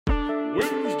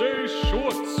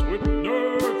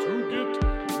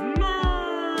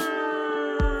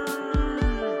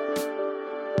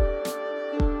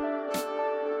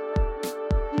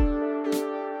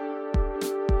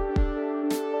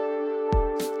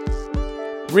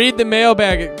Read the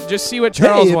mailbag. Just see what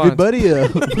Charles wants. everybody.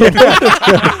 Read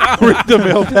the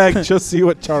mailbag. Just see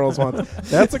what Charles wants.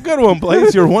 That's a good one,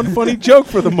 Blaze. Your one funny joke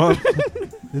for the month.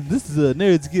 This is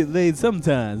Nerds Get Laid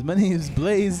Sometimes. My name is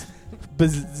Blaze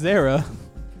Bazera.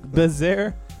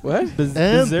 Bazaar? What?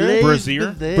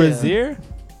 Brazier?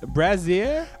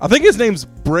 Brazier? I think his name's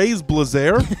Blaze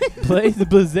Blazer. Blaze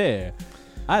Blazer.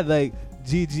 I like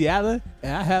Gigi Allen,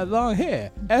 and I have long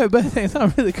hair. Everybody thinks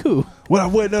I'm really cool.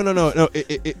 Wait, no.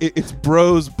 It's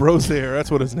Brozair. That's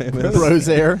what his name is.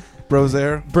 Brozair.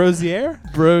 Brozair. Brozier?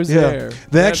 Brozair. Yeah.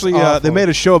 They actually they made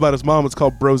a show about his mom. It's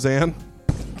called Brozanne.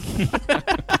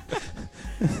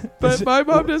 But my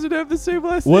mom doesn't have the same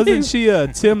last name. Wasn't she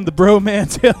Tim the Bro Man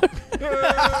Taylor?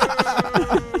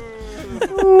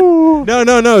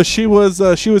 No. She was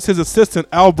his assistant,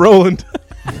 Al Broland.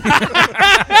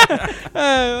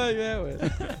 I like that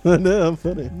one. No, I'm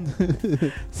funny.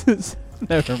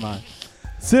 Never mind.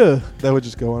 So That would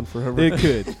just go on forever. it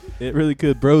could. It really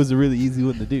could. Bro's a really easy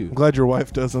one to do. I'm glad your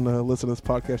wife doesn't listen to this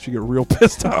podcast. You get real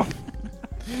pissed off.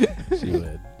 She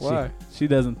would. Why? She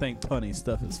doesn't think punny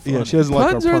stuff is funny. Yeah, she doesn't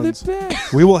Puns like are our puns. the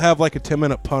best. We will have like a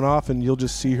 10-minute pun off, and you'll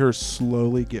just see her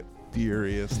slowly get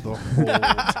furious the whole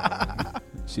time.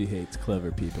 She hates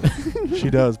clever people. She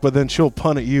does, but then she'll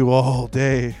pun at you all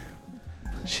day.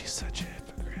 She's such a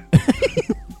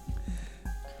hypocrite.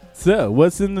 So,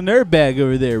 what's in the nerd bag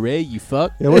over there, Ray? You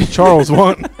fuck? Yeah, what does Charles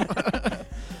want?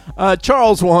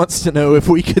 Charles wants to know if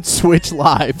we could switch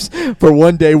lives for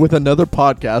one day with another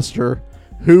podcaster.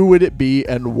 Who would it be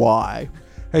and why?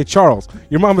 Hey, Charles,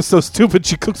 your mom is so stupid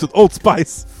she cooks with Old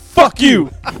Spice. Fuck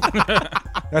you!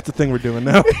 That's the thing we're doing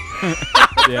now.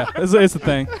 Yeah, it's a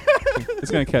thing. It's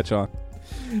going to catch on.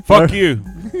 Fuck you.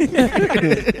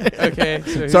 Okay.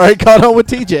 So Sorry, caught on with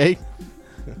TJ.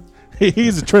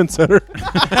 He's a trendsetter.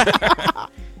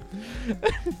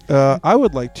 I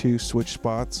would like to switch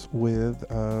spots with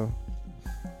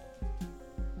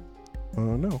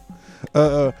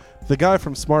the guy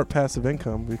from Smart Passive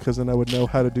Income, because then I would know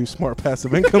how to do smart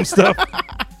passive income stuff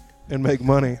and make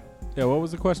money. Yeah, what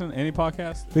was the question? Any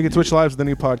podcast? If we could switch lives with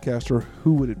any podcaster,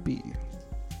 who would it be?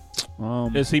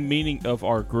 Is he meaning of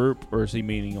our group, or is he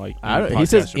meaning like He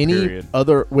says podcaster, any period?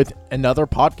 other with another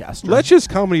podcaster. Let's just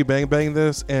comedy bang bang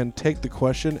this and take the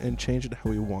question and change it how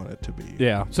we want it to be.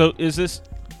 Yeah. So is this?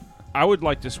 I would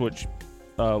like to switch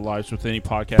lives with any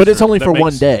podcaster, but it's only that for makes-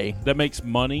 one day. that makes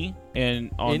money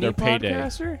and on any their payday.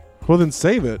 podcaster? Well, then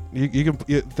save it. You can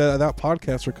that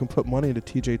podcaster can put money into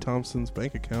TJ Thompson's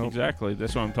bank account. Exactly,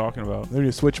 that's what I'm talking about. Then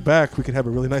you switch back. We could have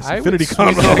a really nice I infinity would con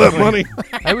with switch- all that money.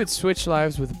 I would switch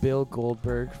lives with Bill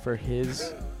Goldberg for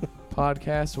his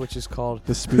podcast, which is called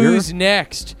The Spear. Who's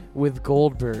Next with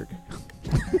Goldberg.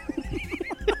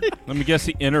 Let me guess,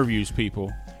 he interviews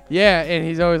people. Yeah, and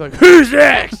he's always like, "Who's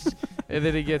next?" And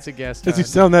then he gets a guest. Does he on.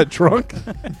 sound that drunk?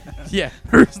 Yeah.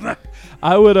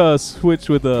 I would switch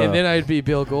with And then I'd be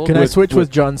Bill Goldberg. Can I switch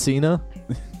with John Cena?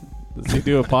 does he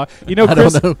do a pod? You know, I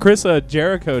don't know. Chris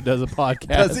Jericho does a podcast.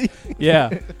 Does he? Yeah.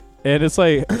 And it's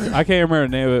like, I can't remember the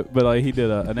name of it, but like he did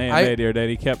an AMA the other day, and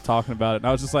he kept talking about it. And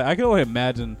I was just like, I can only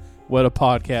imagine what a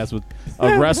podcast with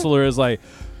a wrestler is like.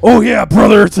 Oh, yeah,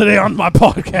 brother, today on my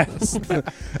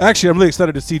podcast. Actually, I'm really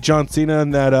excited to see John Cena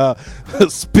in that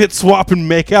spit swap and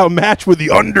make out match with The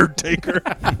Undertaker.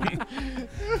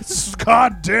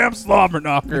 Goddamn slobber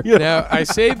knocker. Yeah. Now, I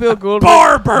say Bill Goldberg.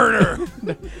 Bar burner.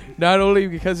 Not only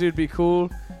because it would be cool.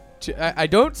 I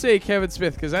don't say Kevin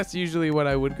Smith because that's usually what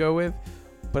I would go with.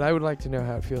 But I would like to know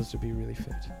how it feels to be really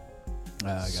fit.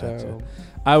 So,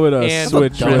 I would And-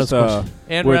 switch with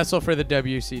and With- wrestle for the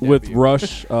WCW. with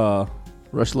Rush.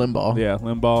 Rush Limbaugh. Yeah,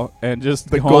 Limbaugh, and just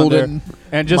The go on there golden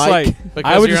and just Mike. like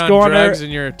because I would you're just on go on there drugs and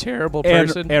you're a terrible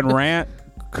person. and rant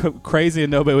crazy,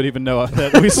 and nobody would even know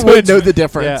that we would switched. know the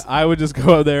difference. Yeah, I would just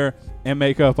go there and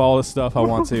make up all the stuff I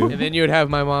want to. And then you would have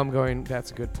my mom going, "That's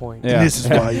a good point." Yeah. This is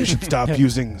why you should stop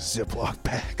using Ziploc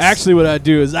bags. Actually, what I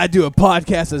do is I do a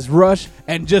podcast as Rush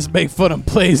and just make fun of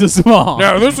Blaze's mom.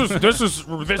 Now this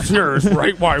here is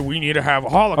right why we need to have a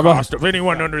Holocaust of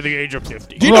anyone under the age of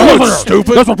 50. Do you know what's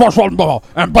stupid? That's what Rush Limbaugh.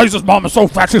 And Blaze's mom is so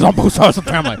fat she's on both sides of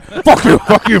the family. Fuck you.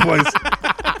 Fuck you, Blaze.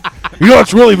 You know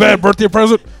what's really bad birthday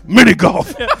present? Mini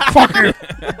golf. Fuck you.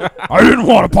 I didn't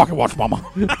want a pocket watch, mama.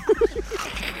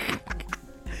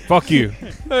 Fuck you.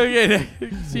 Okay,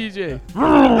 TJ.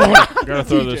 Gotta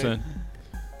throw this in.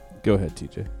 Go ahead,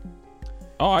 TJ.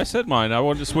 Oh, I said mine. I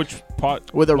wanted to switch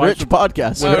with a rich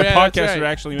podcaster. with Oh, a yeah, that's podcast right. that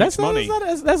actually makes money.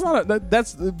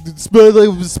 That's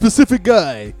a specific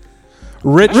guy.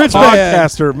 Rich man.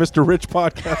 podcaster, Mr. Rich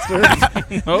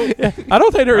podcaster. Oh, I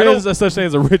don't think there is a such thing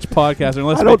as a rich podcaster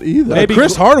unless I don't either. Maybe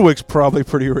Chris Hardwick's probably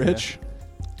pretty rich,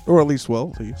 or at least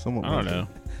wealthy. Someone. I don't know.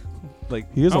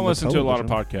 like He is I on don't listen to a lot of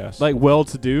television. podcasts. like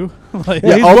well-to-do. Like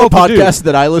Yeah, he's all the well-to-do. podcasts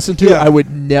that I listen to, Yeah. I would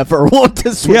never want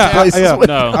to switch places with.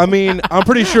 no. I mean, I'm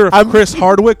pretty sure if Chris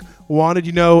Hardwick wanted,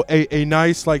 a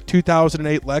nice like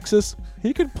 2008 Lexus,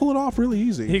 he could pull it off really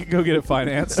easy. he could go get it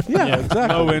financed. Yeah, exactly.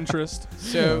 No interest.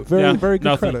 So very good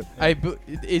nothing. credit.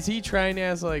 is he trying to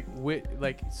ask like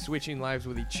switching lives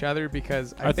with each other?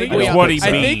 Because I think we it's all- what he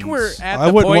I think means. we're at I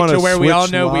the wouldn't point wanna to where we all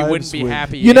switch know we lives wouldn't be with-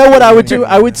 happy. You know what I would do?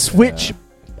 anymore. I would switch.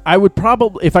 I would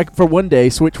probably, if I for one day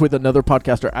switch with another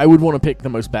podcaster, I would want to pick the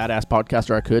most badass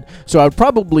podcaster I could. So I would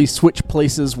probably switch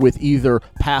places with either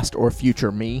past or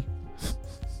future me.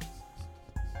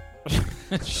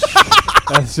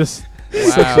 That's just Wow.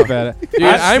 such a bad. Dude,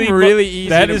 That's I'm the- really easy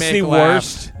that to is make the laugh,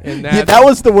 worst. And Yeah, that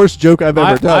was the worst joke I've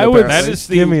ever done. I would- apparently. That is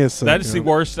the Give me a that is the second.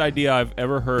 worst idea I've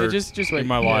ever heard just wait in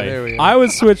my yeah, life. there we go. I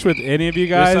would switch with any of you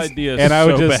guys, idea is and I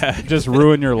would so just bad. just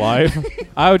ruin your life.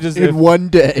 I would just in one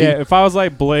day. yeah. If I was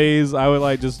like Blaze, I would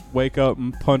like just wake up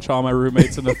and punch all my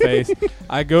roommates in the face.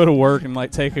 I go to work and like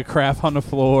take a crap on the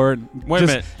floor and Wait a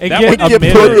just, minute. and That get would a Get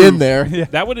minute. put in there. Yeah.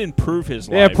 That would improve his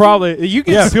life. Yeah, probably. You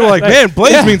can. Yeah, people are like, man,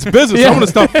 Blaze Yeah. means business. Yeah. I'm gonna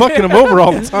stop fucking him over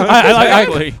all the time.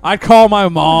 Exactly. I'd call my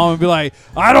mom and be like,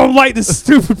 I don't like this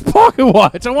stupid pocket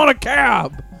watch. I want a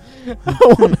cab.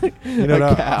 You know,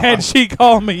 A cow. And she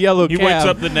called me yellow He cab. wakes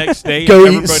up the next day. Go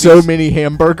and eat everybody's- so many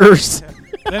hamburgers.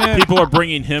 Then People are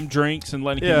bringing him drinks and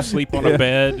letting Yeah. him sleep on Yeah. a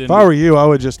bed. And if I were you, I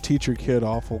would just teach your kid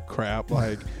awful crap,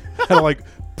 like how to like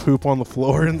poop on the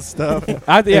floor and stuff, and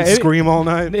scream all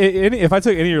night. If I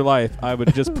took any of your life, I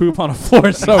would just poop on a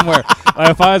floor somewhere.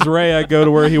 If I was Ray, I'd go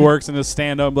to where he works and just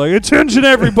stand up and be like, attention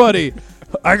everybody,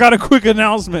 I got a quick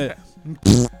announcement.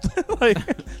 Like,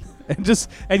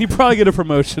 and you probably get a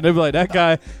promotion. They'd be like, that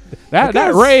guy,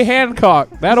 that Ray Hancock,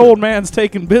 that old man's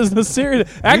taking business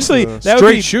serious. Actually, He's a that would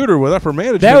straight be shooter with upper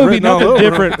management. that would be written all nothing over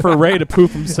him. different for Ray to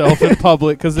poop himself in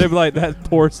public because they'd be like, that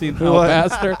poor senile Like-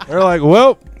 bastard. They're like,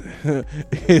 well,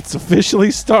 it's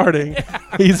officially starting.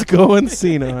 He's going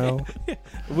senile.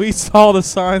 We saw the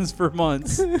signs for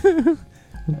months.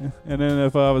 And then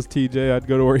if I was TJ, I'd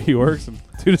go to where he works and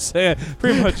do the same.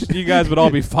 Pretty much, you guys would all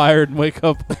be fired and wake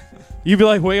up. You'd be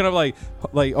like waking up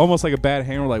like almost like a bad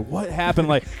hangover. Like, what happened?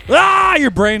 Like,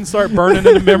 your brain start burning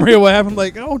in the memory of what happened.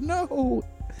 Like, oh no,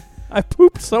 I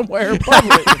pooped somewhere in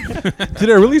public. Did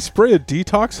I really spray a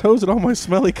detox hose at all my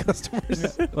smelly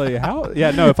customers? Like, how?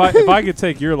 Yeah, no. If I could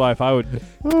take your life, I would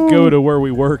go to where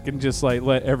we work and just like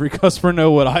let every customer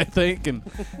know what I think, and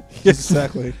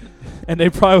Exactly. and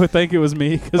they probably would think it was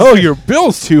me. 'Cause Oh, your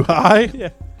bill's too high. Yeah.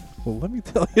 Well, let me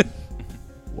tell you.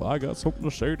 Well, I got something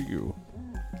to say to you.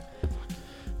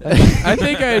 I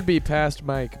think I'd be past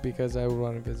Mike because I would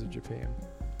want to visit Japan.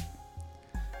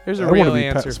 There's a I real want to be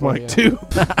answer past for Mike you. too.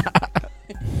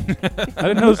 I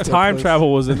didn't know time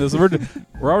travel was in this. We're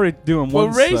already doing Well,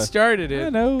 one. Ray side. started I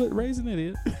it. know Ray's an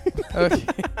idiot. Okay.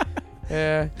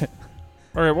 Yeah.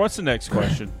 all right, what's the next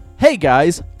question? Hey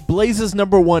guys, Blaze's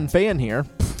 #1 fan here.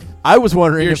 I was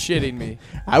wondering You're if shitting me.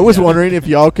 wondering if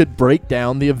y'all could break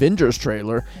down the Avengers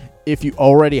trailer if you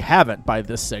already haven't by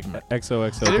this segment.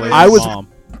 XOXO. Did it Blaze's I was- mom.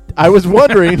 I was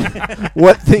wondering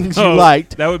what things you Oh,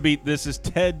 liked. That would be. This is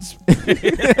Ted's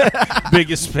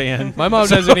biggest fan. My mom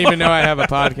doesn't even know I have a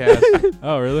podcast.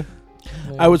 Oh, really?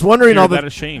 I was wondering You're all that the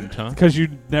ashamed, huh? Because you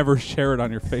never share it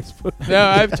on your Facebook. No,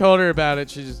 I've told her about it.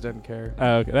 She just doesn't care.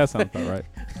 Oh, okay, that sounds about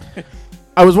right.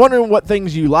 I was wondering what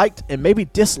things you liked and maybe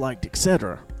disliked,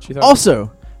 etc. She thought,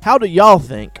 Also, how do y'all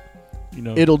think You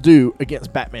know, it'll do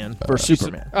against Batman vs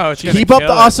Superman? oh, it's gonna Keep up kill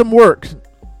the it. awesome work.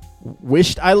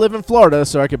 Wished I live in Florida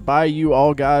so I could buy you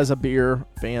all guys a beer.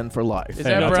 Fan for life. Is Hey,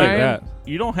 that I'll Brian? take that.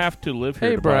 you don't have to live here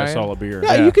Hey, to buy us Brian. all a beer.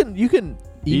 Yeah, Yeah. you can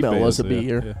email eBay us a us,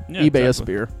 beer. yeah. Yeah, eBay us a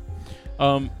exactly. beer.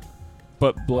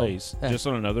 But Blaze, Oh. just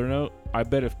on another note, I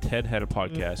bet if Ted had a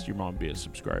podcast, your mom would be a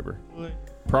subscriber.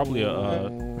 Probably a. I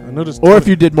noticed. Or if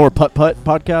you did more putt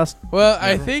podcast. Well,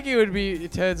 I think it would be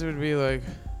Ted's would be like,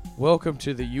 "Welcome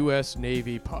to the U.S.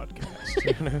 Navy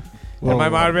podcast." You know? Well, and my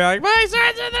mom would be like, "My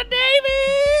son's in the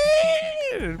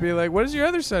Navy." And it'd be like, "What does your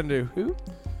other son do?" Who?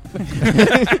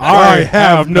 I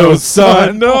have no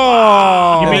son.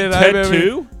 No. you mean and I Ted remember-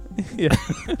 too?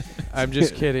 I'm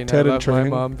just kidding. Ted I in love my training.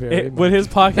 mom very much. Would his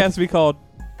podcast be called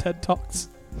TED Talks?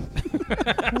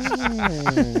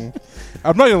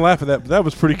 I'm not gonna laugh at that, but that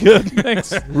was pretty good.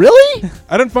 Thanks. Really?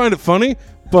 I didn't find it funny,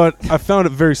 but I found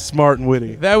it very smart and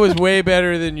witty. That was way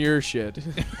better than your shit.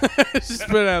 Just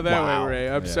put it out that Wow. way, Ray.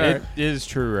 I'm Yeah. sorry. It is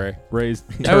true, Ray. Ray's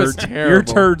That was turd. terrible. Your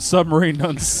turd submarine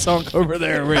done sunk over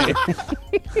there, Ray.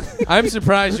 I'm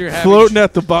surprised you're having Floating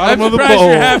at the bottom I'm of the surprised bowl.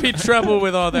 you're having trouble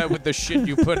with all that with the shit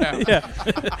you put out. Yeah.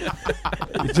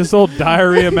 Just old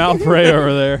diarrhea mouth Ray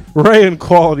over there. Ray and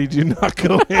quality do not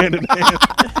go hand in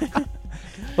hand.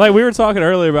 Like we were talking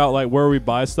earlier about like where we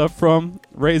buy stuff from.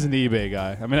 Ray's an eBay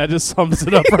guy. I mean, that just sums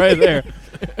it up right there.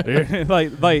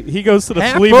 like he goes to the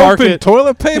flea market.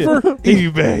 Toilet paper,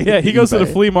 eBay. Yeah, he goes to the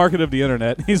eBay. flea market of the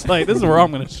internet. He's like, this is where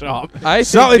I'm going to shop. I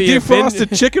Solid think the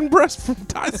defrosted chicken breast from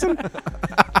Tyson.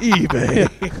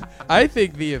 eBay. I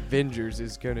think the Avengers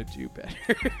is gonna do better.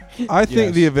 I think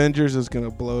Yes. the Avengers is going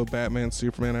to blow Batman,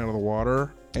 Superman out of the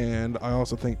water, and I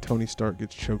also think Tony Stark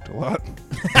gets choked a lot.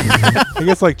 He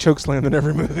gets like chokeslammed in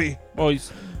every movie. Well, he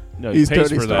He's pays Tony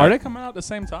for Stark. that. Are they coming out at the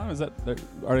same time?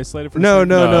 are they slated for? No, the same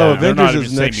no. they're not Avengers even is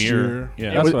the same next year.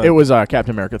 Yeah, That's what- It was Captain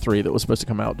America 3 that was supposed to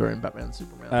come out during Batman and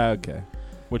Superman. Okay.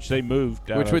 which they moved.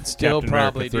 Out Which of would still Captain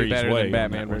America probably do 3's better way than on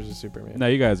Batman that one. versus Superman. No,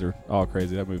 you guys are all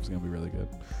crazy. That movie's going to be really good.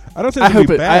 I don't think I it's gonna hope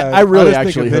be it- bad. I really just think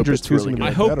actually hope Avengers it's 2 is really gonna I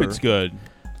be hope better. it's good.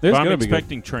 It's But I'm going to be good.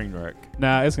 expecting train wreck.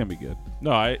 Nah, it's going to be good.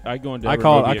 No, I go into I every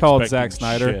called movie Zack expecting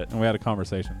Snyder, shit. and we had a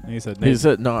conversation. And he said, He Nate.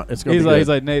 said, "No, it's going to be He's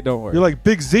good." like, Nate, don't worry. You're like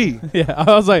Big Z. yeah,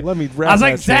 I was like, Let me wrap that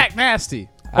shit. Zach Nasty.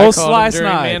 I Oh, called Sly him during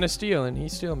Snide. Man of Steel, and he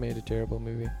still made a terrible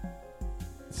movie.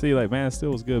 See, like, Man of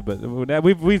Steel was good, but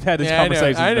we've had these Yeah,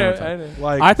 conversations. I know. numerous times. I know.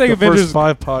 Like I think the Avengers- first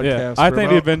 5 podcasts. Yeah, I were think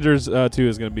the about- Avengers 2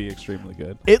 is going to be extremely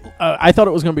good. I thought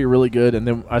it was going to be really good, and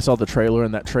then I saw the trailer,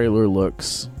 and that trailer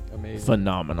looks Amazing.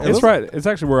 phenomenal. It's right. It's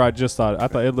actually where I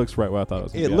thought it looks right where I thought it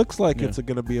was. Gonna It be at. looks like Yeah. it's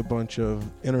going to be a bunch of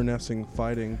internecing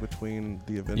fighting between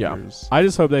the Avengers. I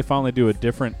just hope they finally do a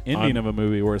different ending of a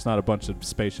movie where it's not a bunch of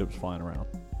spaceships flying around.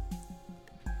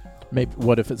 Maybe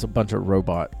what if it's a bunch of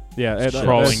robot Yeah,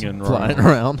 Crawling and flying running.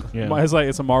 around? Yeah. It's like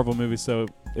it's a Marvel movie, so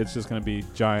it's just going to be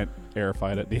giant air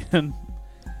fight at the end.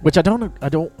 Which I don't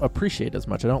appreciate as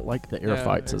much. I don't like the air Yeah,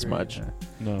 fights I as agree. much.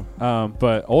 No.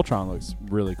 But Ultron looks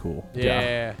really cool.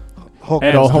 Yeah. Hulk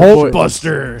And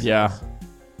Buster. Hulkbuster. Yeah,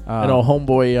 and old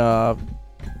homeboy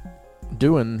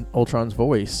doing Ultron's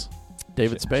voice,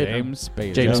 David Spader. James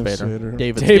Spader. James James Spader. Spader.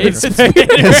 David David Spader. Spader.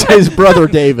 It's his brother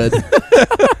David.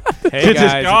 Hey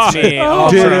guys,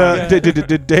 it's me.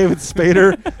 Did David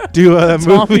Spader do that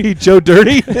movie Joe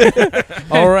Dirty?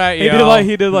 All right, He y'all.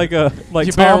 did like a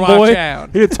you better watch Tomboy out.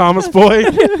 He did Thomas Boy,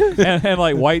 and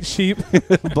like White Sheep.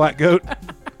 Black Goat.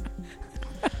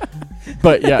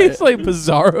 But yeah, He's like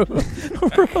Bizarro.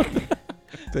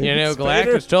 David You know, Spader.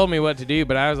 Galactus told me what to do,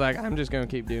 but I was like, I'm just gonna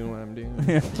keep doing what I'm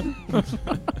doing.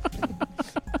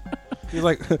 He's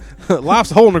like,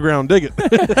 life's a hole in the ground, dig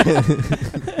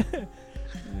it.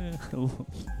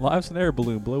 Life's an air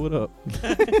balloon. Blow it up.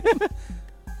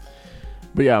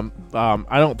 but yeah,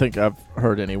 I don't think I've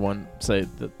heard anyone say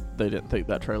that they didn't think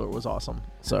that trailer was awesome.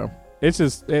 So It's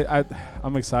just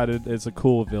I'm excited. It's a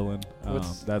cool villain.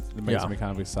 That makes Yeah. me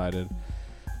kind of excited.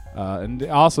 And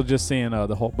also just seeing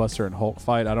the Hulkbuster and Hulk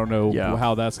fight. I don't know Yeah.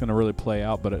 how that's going to really play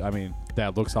out, but I mean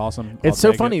that looks awesome. it's I'll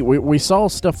so take funny. it. We saw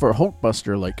stuff for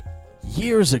Hulkbuster like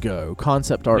years ago,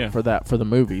 concept art Yeah. for the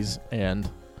movies, and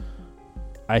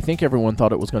I think everyone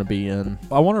thought it was going to be in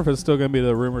I wonder if it's still going to be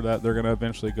the rumor that they're going to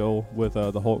eventually go with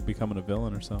the Hulk becoming a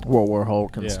villain or something. World War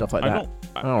Hulk and Yeah. stuff like I that.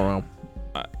 don't. I don't know.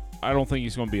 I don't think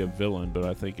he's going to be a villain, but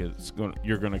I think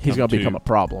you're going to. He's going to become a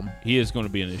problem. He is going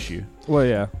to be an issue. Well,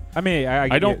 yeah. I mean,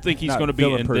 I don't think he's not going to be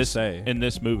villain in per this se. in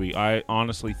this movie. I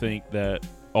honestly think that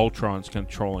Ultron's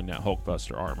controlling that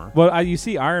Hulkbuster armor. Well, you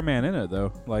see Iron Man in it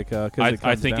though, like because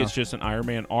I think it's just an Iron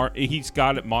Man arm. He's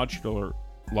got it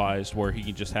modularized where he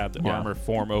can just have the Yeah. armor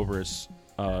form over his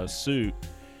suit.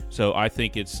 So I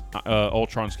think it's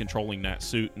Ultron's controlling that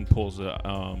suit and pulls the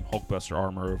Hulkbuster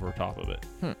armor over top of it.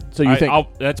 So you think?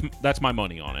 That's my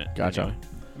money on it. Gotcha. Anyway.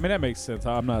 I mean, that makes sense.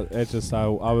 I'm not. It's just I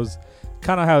was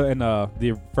kind of how in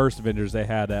the first Avengers they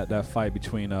had that fight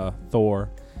between Thor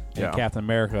and Yeah. Captain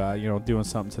America. Doing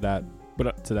something to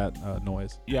that,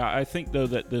 noise. Yeah, I think though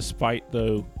that this fight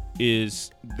though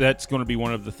that's going to be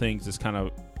one of the things that's kind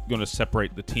of going to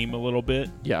separate the team a little bit.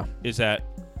 Yeah. Is that,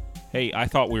 hey, I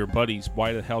thought we were buddies.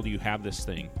 Why the hell do you have this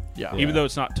thing? Yeah. Even though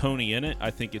it's not Tony in it, I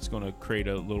think it's going to create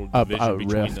a little A division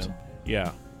between rift. them.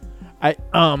 Yeah.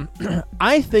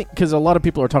 I think because a lot of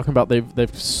people are talking about they've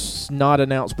not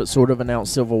announced but sort of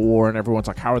announced Civil War, and everyone's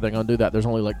like, how are they going to do that? There's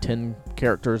only like 10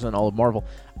 characters in all of Marvel.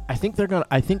 I think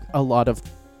a lot of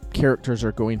characters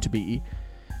are going to be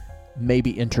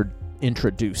maybe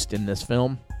introduced in this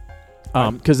film.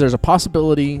 Because there's a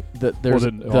possibility that there's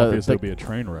well, then obviously it'll be a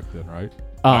train wreck then, right?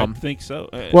 I think so.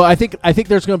 well, I think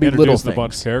there's going to be little Introduce a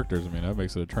bunch of things. characters. I mean, that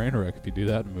makes it a train wreck if you do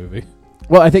that in a movie.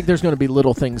 Well, I think there's going to be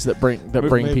little things that bring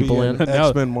Maybe people in. an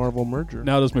X-Men Marvel merger.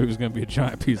 Now this movie's going to be a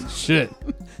giant piece of shit.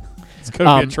 It's going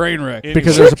to be a train wreck.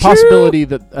 Because there's a possibility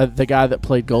that the guy that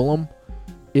played Golem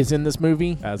is in this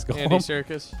movie. As Andy Gollum.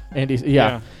 Serkis. Andy,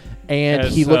 yeah. And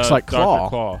As, he looks like Dr. Claw.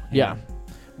 Claw. Yeah.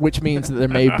 Which means that there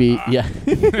may be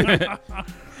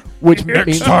which Next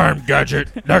means time,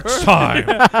 Gadget. Next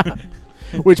time.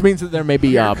 which means that there may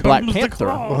be Black comes the Panther.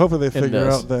 Claw. Well, hopefully they In figure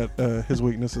this. out that his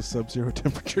weakness is sub-zero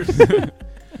temperatures.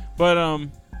 But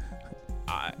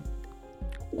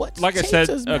like I said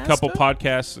a couple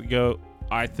podcasts ago,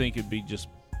 I think it'd be just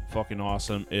fucking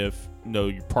awesome if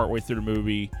you're partway through the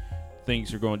movie,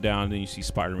 things are going down, and then you see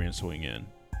Spider-Man swing in,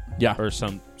 Yeah. or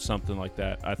something like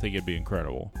that. I think it'd be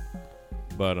incredible.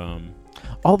 But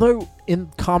Although in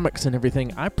comics and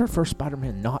everything, I prefer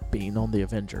Spider-Man not being on the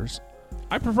Avengers.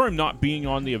 I prefer him not being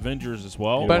on the Avengers as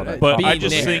well. But but I being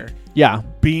just there. think Yeah.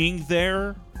 being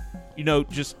there,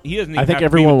 just he doesn't. Even I think have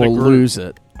to be everyone with will the group. lose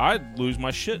it. I'd lose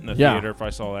my shit in the Yeah. theater if I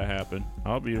saw that happen.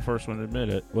 I'll be the first one to admit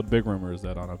it. Well, the big rumor is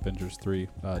that on Avengers 3,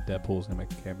 Deadpool's going to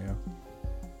make a cameo.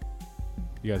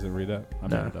 You guys didn't read that? I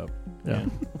No. made it up. Yeah.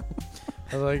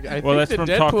 I was like, I Well, think that's from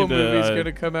the talking Deadpool to, movie's going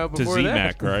to come out To before that.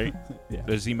 Z-Mac, right? Yeah.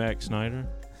 The Z-Mac Snyder?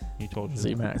 He told you.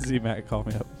 Z-Mac. Z-Mac called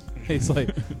me up. He's like,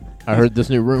 I heard this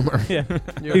new rumor. yeah.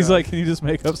 You He's know. like, can you just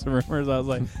make up some rumors? I was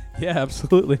like, yeah,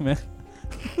 absolutely, man.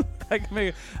 I can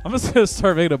make. I'm just gonna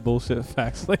start making up bullshit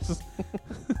facts. Like, just,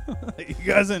 like, you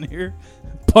guys in here,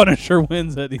 Punisher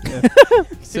wins at the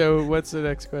end. So what's the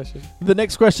next question? The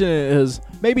next question is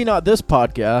maybe not this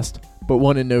podcast, but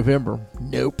one in November.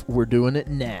 Nope, we're doing it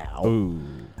now. Ooh.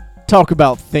 Talk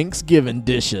about Thanksgiving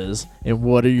dishes and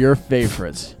what are your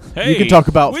favorites. Hey, you can talk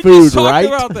about we food, just talked right?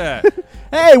 about that.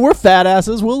 Hey, we're fat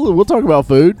asses. We'll talk about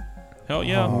food. Hell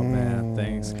yeah. Oh man,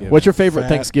 Thanksgiving. What's your favorite Fat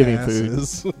Thanksgiving food?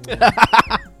 asses.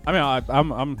 I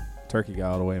mean, I'm turkey guy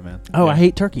all the way, man. Oh, Yeah. I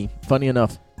hate turkey. Funny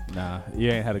enough. Nah, you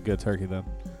ain't had a good turkey then.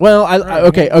 Well,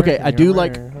 okay. I do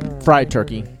like fried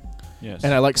turkey Yes.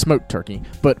 and I like smoked turkey,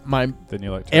 but Then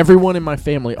you like turkey. everyone in my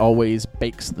family always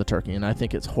bakes the turkey, and I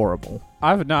think it's horrible.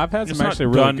 I've had It's some not actually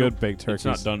really done- good baked turkeys.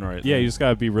 It's not done right. Yeah, though. you just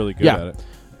gotta be really good Yeah. at it.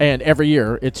 And every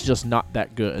year, it's just not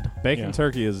that good. Baking Yeah.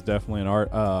 turkey is definitely an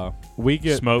art. We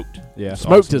get smoked. yeah,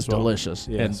 Smoked awesome is as well. delicious,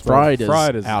 Yeah, and smoked-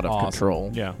 fried is out of awesome.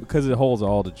 control. Yeah. because it holds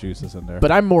all the juices in there.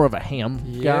 But I'm more of a ham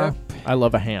guy. Yep. I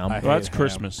love a ham. I Well, that's hate ham.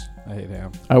 Christmas. I hate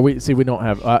ham. We don't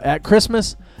have at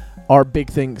Christmas. Our big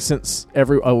thing, since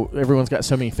everyone's got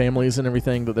so many families and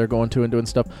everything that they're going to and doing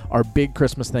stuff. Our big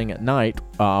Christmas thing at night,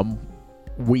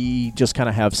 we just kind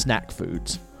of have snack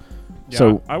foods. Yeah,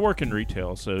 So I work in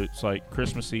retail, so it's like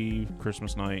Christmas Eve,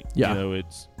 Christmas night. Yeah.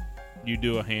 You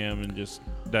do a ham and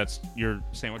that's your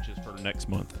sandwiches for next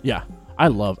month. yeah, I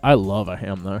love a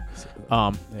ham though,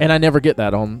 and I never get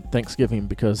that on Thanksgiving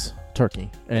because turkey,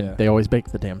 and Yeah. they always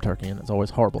bake the damn turkey, and it's always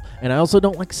horrible. And I also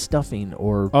don't like stuffing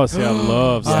or Oh, see, I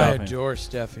love I stuffing. adore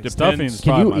stuffing. Depends. Stuffing's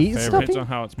Can probably you my eat favorite. stuffing? Depends on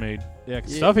how it's made. Yeah,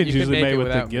 'cause You- stuffing's you can usually make made it with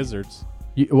the without meat. gizzards.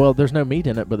 well, there's no meat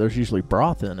in it, but there's usually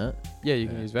broth in it. Yeah, you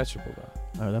can Yeah. use vegetable broth.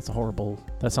 Oh, that's a horrible.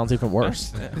 That sounds even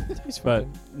worse. Tastes But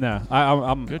fine. no,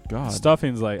 I'm Good God.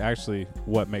 stuffing's like actually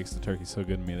what makes the turkey so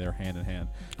good to me. They're hand in hand.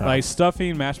 Oh. Like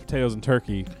stuffing, mashed potatoes, and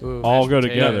turkey. Ooh, all mashed go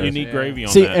potatoes, together. You need yeah. gravy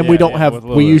on See, that. and Yeah, we don't yeah, have. with a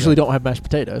little We bit of usually gravy. don't have mashed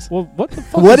potatoes. Well, what the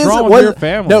fuck What is is wrong it? with What your is-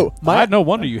 family? No, my- no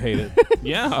wonder you hate it.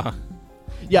 Yeah.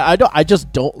 Yeah, I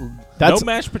just don't. That's No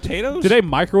mashed potatoes? Do they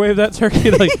microwave that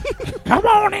turkey? Like, Come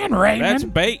on in, Raymond. That's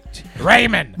baked.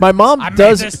 Raymond. my mom I made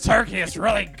does. this turkey. It's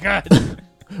really good.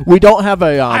 We don't have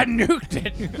a. I nuked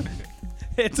it.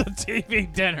 It's a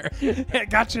TV dinner. It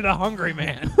got you the hungry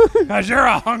man. Because you're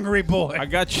a hungry boy. I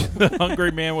got you the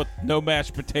hungry man with no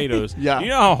mashed potatoes. Yeah. You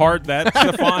know how hard that's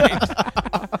to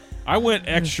find? I went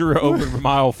extra over the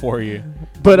mile for you.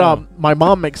 But my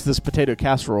mom makes this potato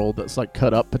casserole that's like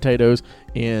cut up potatoes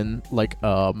in like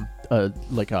a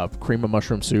cream of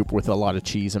mushroom soup with a lot of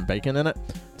cheese and bacon in it.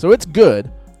 So it's good.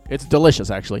 It's delicious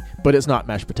actually, but it's not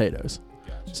mashed potatoes.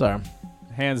 So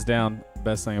hands down,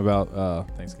 best thing about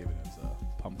Thanksgiving is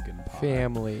pumpkin pie.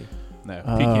 Family. No,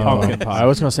 I pumpkin pie.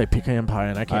 was gonna say pecan pie,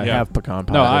 and I can't Yeah. have pecan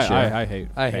pie. no, this year. I hate.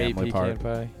 I hate family pecan part.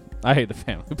 pie. I hate the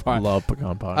family I pie. love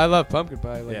pecan pie. I love pumpkin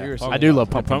pie. Like Yeah, you were pumpkin saying. I do love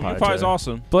The pumpkin, pumpkin pie is too.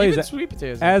 awesome. Blaze, Even sweet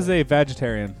potatoes. as a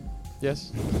vegetarian,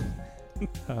 yes,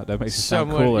 that makes you sound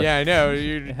someone. cooler. Yeah, I know.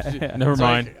 You. Never It's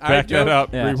mind. like, I Back that joke-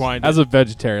 up. Yeah. Rewind As it. a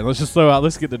vegetarian, let's just throw out.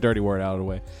 Let's get the dirty word out of the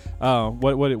way.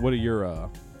 What are your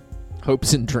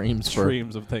Hopes and dreams for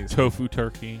dreams of things? Tofu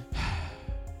turkey.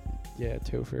 Yeah,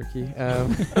 tofurkey.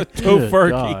 Good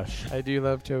Tofurkey. gosh. I do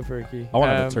love tofurkey. I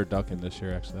want to have a turducken this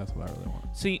year. Actually, that's what I really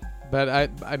want. See, But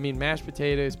I mean, mashed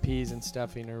potatoes, peas, and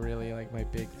stuffing are really like my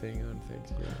big thing on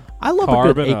Thanksgiving. I love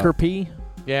Carb a good and acre pea.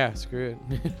 Yeah, screw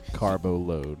it. Carbo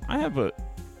load. I have a.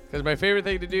 Because my favorite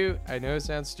thing to do, I know it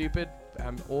sounds stupid.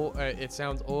 I'm old. It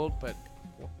sounds old, but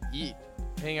eat,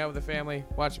 hang out with the family,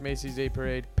 watch Macy's Day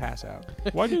Parade, pass out.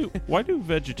 Why do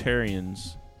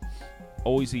vegetarians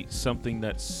always eat something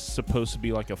that's supposed to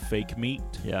be like a fake meat?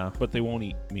 Yeah. But they won't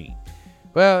eat meat.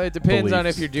 Well, it depends on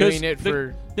Beliefs. if you're doing it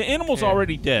for. The animal's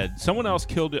already dead. Someone else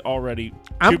killed it already.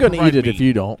 I'm going to eat it meat. if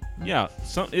you don't. Yeah,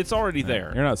 it's already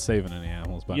there. You're not saving any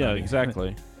animals, by Yeah, not eating it.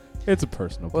 exactly. It's a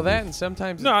personal. Well, belief. that and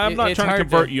sometimes. No, I'm not it's trying to hard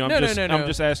convert you. No. I'm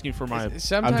just asking for my.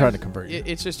 Sometimes I'm trying to convert you.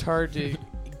 It's just hard to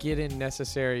get in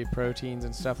necessary proteins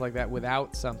and stuff like that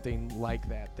without something like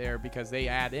that there, because they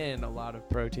add in a lot of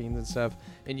proteins and stuff,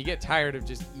 and you get tired of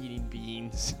just eating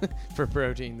beans for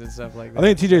proteins and stuff like that.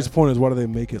 I think TJ's point is, why do they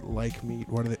make it like meat?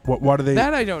 Why do they?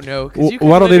 That I don't know. 'Cause you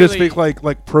Why don't they just literally- make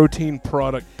like protein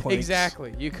product planks?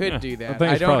 Exactly. You could Yeah. do I that. think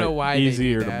I it's don't probably know why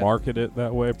easier they do to that. market it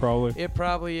that way, probably. It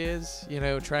probably is.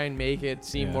 Try and make it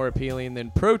seem Yeah. more appealing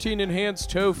than protein-enhanced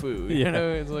tofu. Yeah.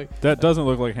 It's like That doesn't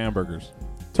look like hamburgers.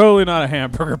 Totally not a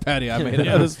hamburger patty. I made it.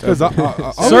 Yeah. out of this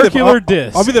Because circular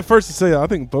disc. I'll be the first to say I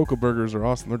think Boca burgers are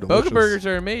awesome. They're delicious. Boca burgers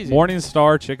are amazing.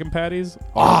 Morningstar chicken patties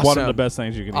are one of the Awesome. best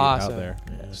things you can eat Awesome. out there.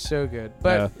 So good.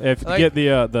 But yeah. If you like- get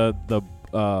the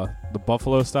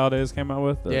buffalo style days came out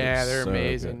with, yeah, they're so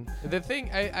amazing. The thing,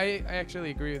 I actually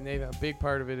agree with Nathan. A big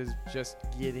part of it is just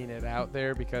getting it out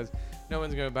there, because no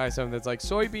one's going to buy something that's like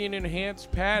soybean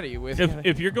enhanced patty with.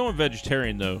 If you're going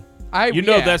vegetarian though, I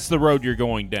that's the road you're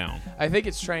going down. I think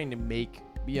it's trying to make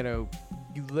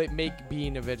make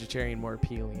being a vegetarian more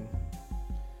appealing.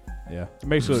 good. Yeah, it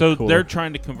makes it So look cooler. they're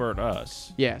trying to convert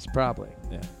us. Yes, probably.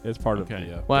 Yeah, it's part Okay. of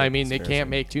the. Well, the I mean, they conspiracy. can't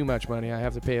make too much money. I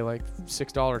have to pay like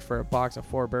 $6 for a box of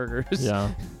 4 burgers. Yeah.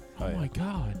 Oh, yeah.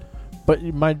 God. But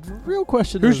my real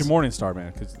question Who's is, your Morningstar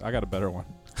man? Because I got a better one.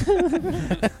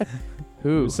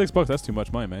 Who? $6, that's too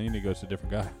much money, man. You need to go to a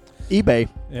different guy. eBay.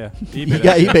 Yeah, You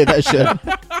got eBay that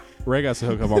shit. Ray got to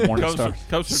hook up on Morningstar.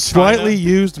 Comes from Slightly China.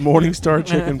 used Morningstar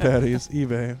chicken patties,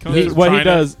 eBay. Comes He- from what he China.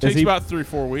 does is takes he- about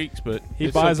 3-4 weeks, but He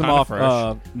it's buys still them kinda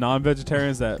off fresh.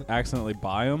 non-vegetarians that accidentally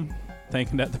buy them,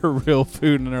 thinking that they're real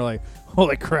food, and they're like,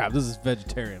 "Holy crap, this is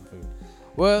vegetarian food."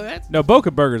 Well, that's No, Boca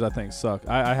burgers I think suck.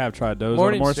 I have tried those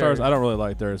on Morningstars. Morningstars. I don't really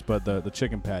like theirs, but the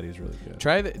chicken patty is really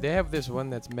good. they have this one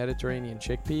that's Mediterranean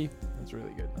chickpea. That's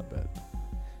really good. Not bad.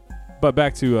 But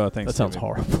back to Thanksgiving. That sounds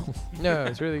horrible. No,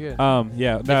 it's really good.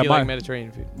 Yeah, if no, you like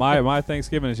Mediterranean food. my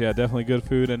Thanksgiving is definitely good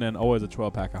food, and then always a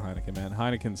 12-pack of Heineken. Man,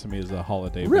 Heineken to me is a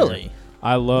holiday. beer. Really?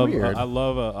 I love Weird.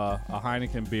 a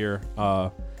Heineken beer.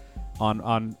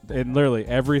 On and literally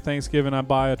every Thanksgiving I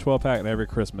buy a 12-pack, and every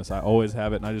Christmas I always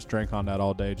have it, and I just drink on that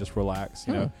all day, just relax,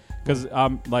 you know. Because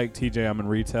I'm like TJ, I'm in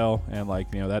retail, and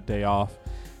that day off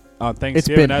on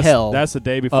Thanksgiving. been hell That's the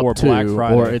day before Up Black to,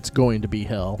 Friday, or it's going to be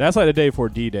hell. that's like the day before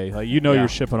D-Day. Like Yeah. you're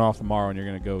shipping off tomorrow, and you're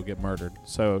gonna go get murdered.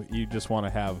 So you just want to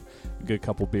have a good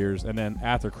couple beers, and then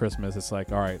after Christmas, it's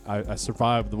like, all right, I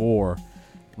survived the war.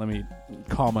 Let me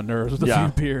calm my nerves with a Yeah.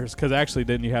 few beers, because actually,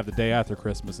 then you have the day after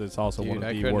Christmas. It's also Dude, one I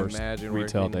of the couldn't worst imagine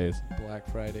retail working days. Black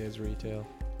Friday is retail.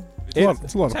 It's a lot of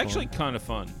It's fun. actually kind of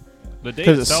fun. The day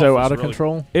Because it's itself so is out of really-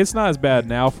 control. It's not as bad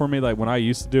now for me. Like when I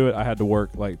used to do it, I had to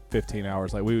work like 15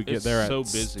 hours. Like we would get It's there so at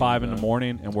busy, 5 in the though.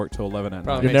 morning and work till 11 at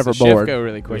Probably night. You're makes never the shift bored. go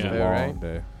really quick Yeah. though, Long right?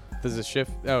 day. Does the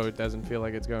shift? Oh, it doesn't feel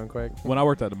like it's going quick. When I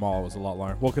worked at the mall, it was a lot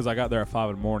longer. Well, because I got there at 5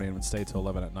 in the morning and would stay till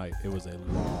 11 at night. It was a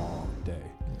long day.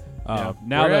 Now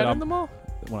Where that at I'm in the mall?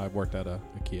 when I worked at a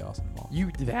kiosk in the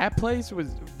mall. That place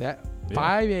was that Yeah.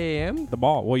 5 a.m. The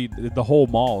mall. Well, the whole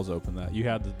mall is open. That you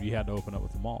had to open up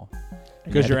with the mall.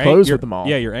 Because your close your- with the mall.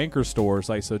 Yeah, your anchor stores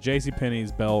like so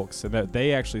JCPenney's, Belk's, and that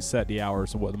they actually set the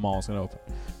hours of what the mall is going to open.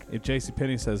 If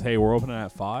JCPenney says, "Hey, we're opening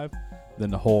at 5,"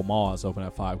 then the whole mall is open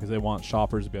at 5 because they want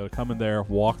shoppers to be able to come in there,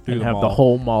 walk through and the have mall, the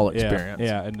whole mall yeah, experience.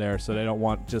 yeah, in there. So they don't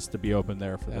want just to be open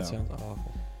there for That them. sounds awful.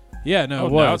 Yeah, no, Oh,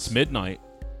 it now was. it's midnight.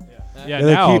 Yeah, And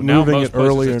they now, keep now moving most it places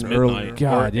earlier it's and midnight, earlier.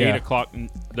 God, or yeah. 8 o'clock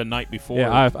the night before.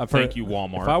 Yeah, I've Thank heard- you,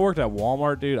 Walmart. If I worked at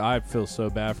Walmart, dude, I feel so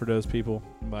bad for those people.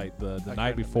 Like the I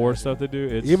night couldn't before imagine. stuff they do.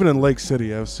 It's Even in Lake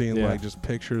City, I've seen Yeah. like just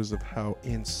pictures of how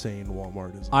insane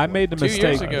Walmart is. I made the 2 years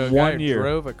mistake ago, a one guy year.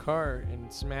 drove a car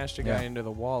and smashed a guy Yeah. into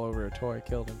the wall over a toy,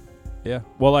 killed him. Yeah.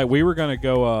 Well, like we were gonna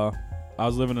go. I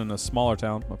was living in a smaller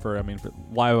town. For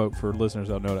Live Oak, for listeners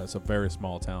that don't know that, it's a very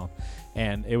small town,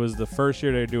 and it was the first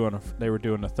year they were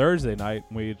doing a Thursday night.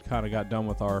 We kind of got done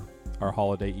with our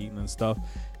holiday eating and stuff.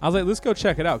 I was like, let's go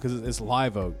check it out because it's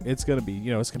Live Oak. It's gonna be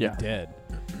it's gonna Yeah. be dead.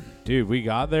 Dude, we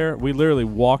got there. We literally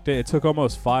walked it. It took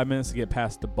almost 5 minutes to get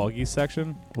past the buggy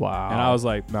section. Wow. And I was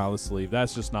like, no, let's leave.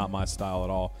 That's just not my style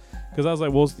at all. Because I was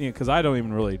like, well, because I don't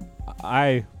even really,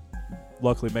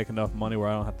 luckily make enough money where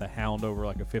I don't have to hound over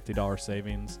like a $50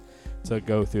 savings to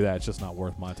go through that. It's just not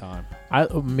worth my time.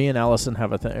 Me and Allison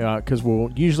have a thing because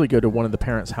we'll usually go to one of the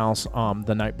parents' house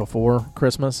the night before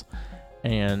Christmas,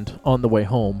 and on the way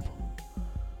home,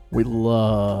 we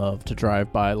love to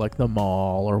drive by like the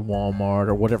mall or Walmart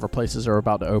or whatever places are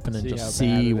about to open and See how just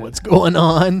bad see it what's going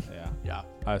on. Yeah.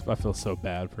 I feel so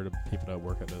bad for the people that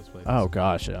work at those places. Oh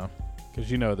gosh, yeah. Because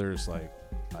there's like,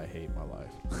 I hate my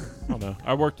life. I don't know.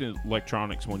 I worked in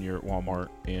electronics one year at Walmart,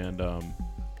 and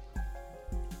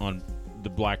on the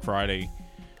Black Friday,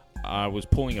 I was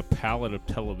pulling a pallet of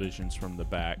televisions from the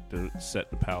back to set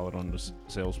the pallet on the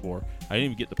sales floor. I didn't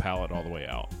even get the pallet all the way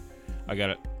out. I got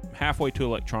it halfway to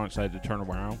electronics. I had to turn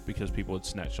around because people had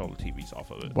snatched all the TVs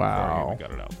off of it. Wow. Before I even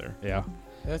got it out there. Yeah.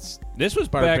 This was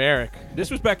Barbaric.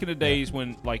 This was back in the days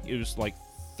when like it was like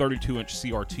 32-inch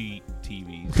CRT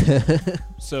TVs.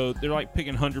 So they're like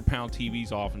picking 100-pound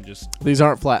TVs off and just... These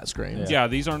aren't flat screens. Yeah,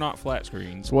 these are not flat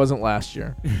screens. This wasn't last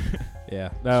year. Yeah.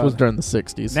 This was during the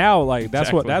 60s. Now, like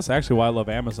Exactly. that's actually why I love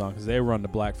Amazon, because they run the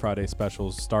Black Friday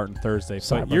specials starting Thursday.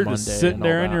 Cyber But you're just Monday sitting and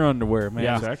there all in that. your underwear, man.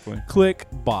 Yeah, Just exactly. click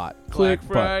bot, click Black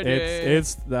bot. Friday.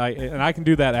 It's and I can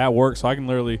do that at work, so I can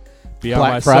literally be on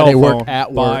Black my Friday cell work phone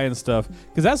at work. buying stuff.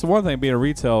 Because that's the one thing being a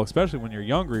retail, especially when you're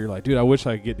younger. You're like, dude, I wish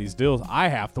I could get these deals. I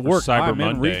have to Or work. Cyber I'm in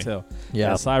Monday. retail.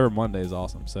 Yeah. Cyber Monday is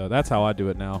awesome. So that's how I do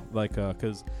it now. Like,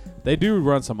 because they do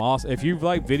run some awesome. If you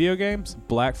like video games,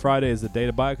 Black Friday is the day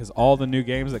to buy it, because all the new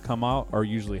games that come out are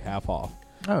usually half off.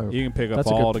 Oh, You can pick up that's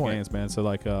a all good the point. games, man. So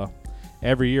like,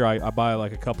 every year I buy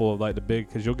like a couple of like the big,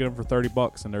 because you'll get them for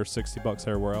 $30 and they're $60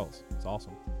 everywhere else. It's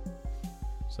awesome.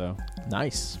 So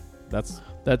nice. that's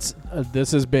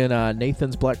This has been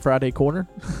Nathan's Black Friday Corner.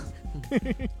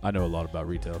 I know a lot about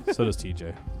retail. So does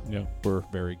TJ. Yeah. We're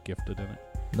very gifted in it.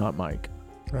 Not Mike.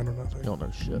 I don't know. You don't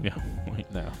know shit. Yeah.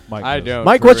 No, Mike. I knows. don't.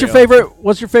 Mike, for what's your real. favorite?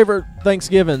 What's your favorite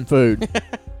Thanksgiving food?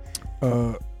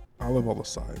 I love all the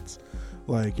sides.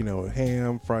 Like,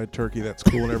 ham, fried turkey, that's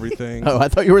cool and everything. Oh, I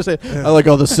thought you were saying I like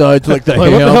all the sides, like the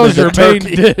Like, what ham the hell and is your the main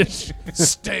turkey. dish?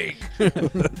 Steak.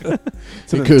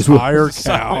 It's an Because we- entire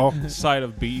cow. Side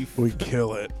of beef. We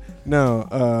kill it. No,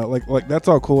 like that's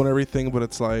all cool and everything, but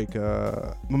it's like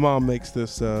my mom makes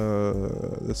this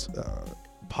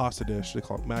pasta dish. They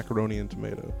call it macaroni and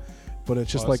tomato, but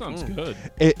it's just Oh, that like sounds good.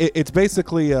 it's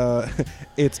basically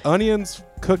it's onions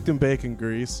cooked in bacon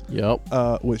grease Yep.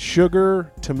 with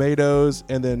sugar, tomatoes,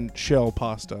 and then shell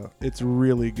pasta. It's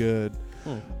really good.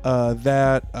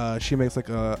 She makes like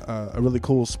a really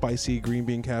cool spicy green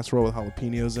bean casserole with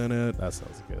jalapenos in it. That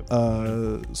sounds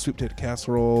good. Sweet potato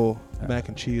casserole, mac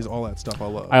and cheese, all that stuff I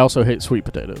love. I also hate sweet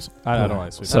potatoes. I don't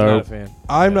like sweet So- I'm potatoes. not a fan.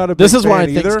 I'm not a big This is why fan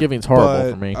either, Thanksgiving's horrible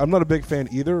but for me. I'm not a big fan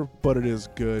either, but it is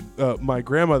good. My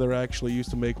grandmother actually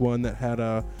used to make one that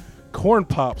had corn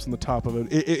pops on the top of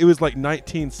it. It was like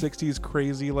 1960s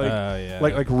crazy, like yeah.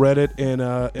 like Reddit in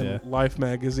Yeah. Life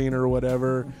magazine or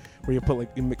whatever, where you put like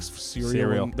you mix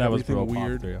cereal and That was everything real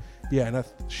weird. popular. Yeah, and that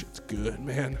shit's good,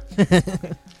 man.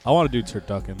 I want to do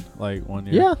turducken like one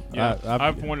year. Yeah. Yeah. I've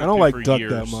I've wanted I don't to like for duck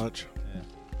years. that much.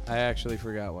 I actually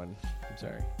forgot one. I'm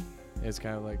sorry. It's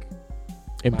kind of like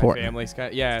Important. my family's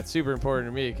kind. Yeah, it's super important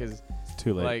to me because It's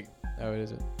too late. like, oh,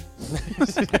 is it?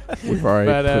 We've already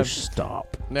But, pushed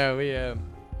stop. No, we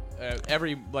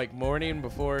every like morning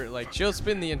before, like she'll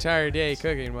spend the entire day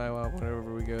cooking my mom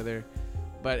whenever we go there.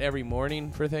 But every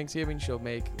morning for Thanksgiving, she'll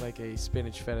make like a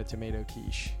spinach feta tomato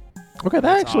quiche. Okay, that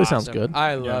That's actually sounds awesome. good.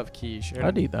 I love quiche.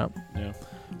 I'd eat that. Yeah.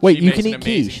 Wait, She you makes can an eat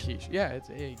amazing quiche? Yeah, it's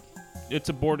egg. It's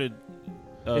aborted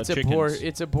It's chickens.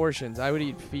 it's abortions. I would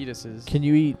eat fetuses. Can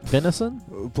you eat venison?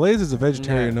 Blaze is a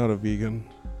vegetarian, No. not a vegan.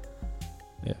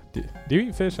 Yeah. Do you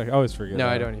eat fish? I always forget. No,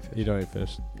 that. I don't eat fish. You don't eat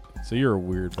fish. So you're a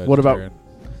weird vegetarian. What about-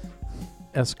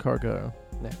 Escargot.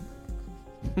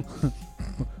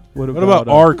 What about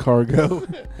our cargo?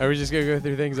 Are we just gonna go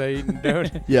through things I eat and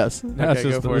don't? Yes. That's Okay,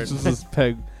 just go for this it. is this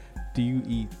peg. Do you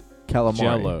eat Calamari.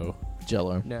 Jello?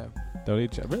 Jello. No. Don't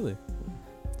eat really.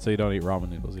 So you don't eat ramen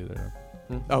noodles either.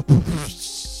 Oh.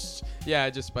 Yeah, I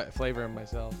just flavor them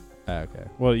myself. Okay.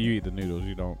 Well, you eat the noodles.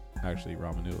 You don't actually eat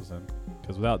ramen noodles then,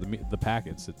 because without the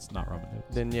packets, it's not ramen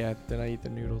noodles. Then I eat the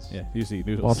noodles. Yeah, you used to eat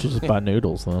noodles. Why don't you just buy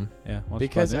noodles then? Yeah, why don't you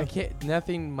Because buy I noodles? can't.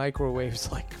 Nothing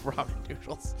microwaves like ramen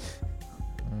noodles.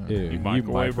 Ew, You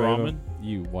microwave ramen?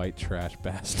 You white trash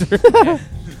bastard.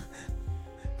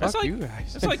 That's Fuck like- you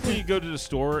guys. It's like when you go to the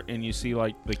store and you see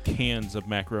like the cans of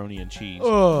macaroni and cheese.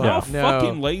 Oh, How no.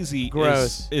 fucking lazy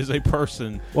Gross. is a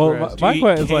person Well, Gross. to my eat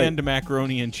question is like, canned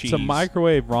macaroni and cheese? to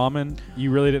microwave ramen, you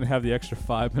really didn't have the extra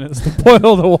 5 minutes to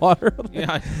boil the water.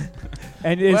 Yeah,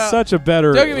 and it's Well, such a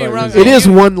better. don't get me like, wrong, result. It is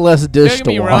one less dish Don't get to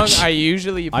me wrong. watch. I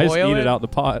usually I just boil eat it out the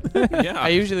pot. Yeah. I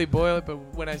usually boil it, but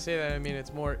when I say that, I mean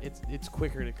it's more. It's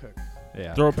quicker to cook.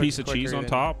 yeah. Throw a Cook piece of quicker cheese on than-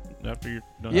 top after you're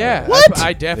done. Yeah, What?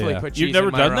 I definitely Yeah. put cheese. You've never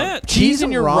in my done ramen. that? Cheese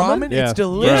in your ramen? Yeah. It's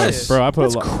delicious. Bro, I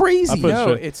put That's I crazy. put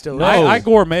No, shit- it's No, delicious. I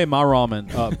gourmet my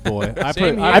ramen up, boy. I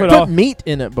Same put here. I I put put all, meat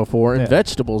in it before and Yeah.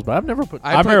 vegetables, but I've never put.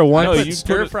 I remember one- I No, put you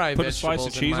stir put fry a slice of vegetables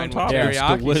in cheese on mine top. with Yeah, it's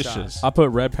teriyaki delicious. sauce. I put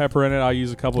red pepper in it. I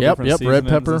use a couple Yep, different yep, red seasonings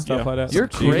pepper. and stuff Yeah. like that. You're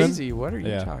Some cheese. crazy. What are you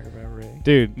Yeah. talking about, Ray?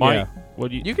 Dude. Mike, Yeah. what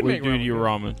do you, You can what make do you do to ramen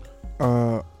your good.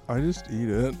 ramen? I just eat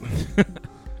it.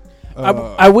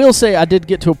 I will say I did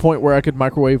get to a point where I could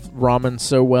microwave ramen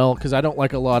so well because I don't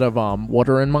like a lot of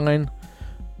water in mine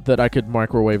that I could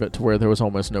microwave it to where there was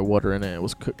almost no water in it. It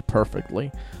was cooked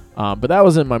perfectly. But that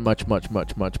was in my much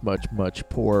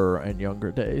poorer and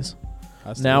younger days.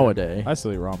 I still Nowadays, I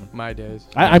still eat ramen. My days.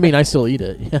 I mean, I still eat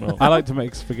it. Yeah. Well, I like to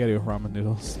make spaghetti with ramen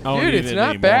noodles. I don't Dude, eat it's it not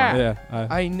anymore. bad.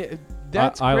 Yeah.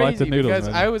 That's I crazy like the noodles, because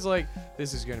man. I was like,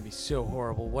 this is gonna be so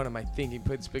horrible. What am I thinking?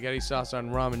 Putting spaghetti sauce on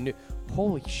ramen.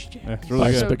 Holy shit! Yeah, it's By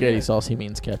really good. spaghetti good. sauce, he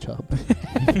means ketchup.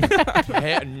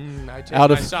 I take Out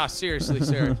my of- sauce seriously,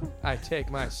 sir. I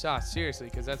take my sauce seriously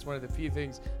because that's one of the few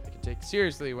things I can take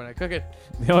seriously when I cook it.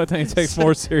 The only thing that takes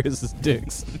more serious is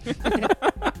dicks.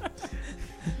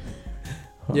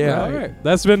 Yeah. All right.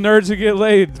 That's been Nerds Who Get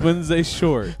Laid Wednesday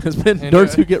short. It's been And,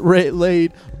 nerds who get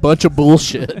laid. Bunch of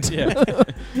bullshit. Yeah.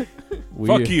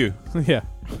 Fuck you. Yeah.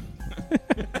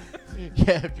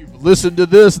 Yeah, if you've listened to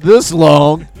this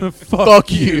long, fuck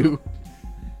you.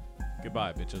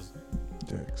 Goodbye, bitches.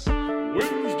 Dicks.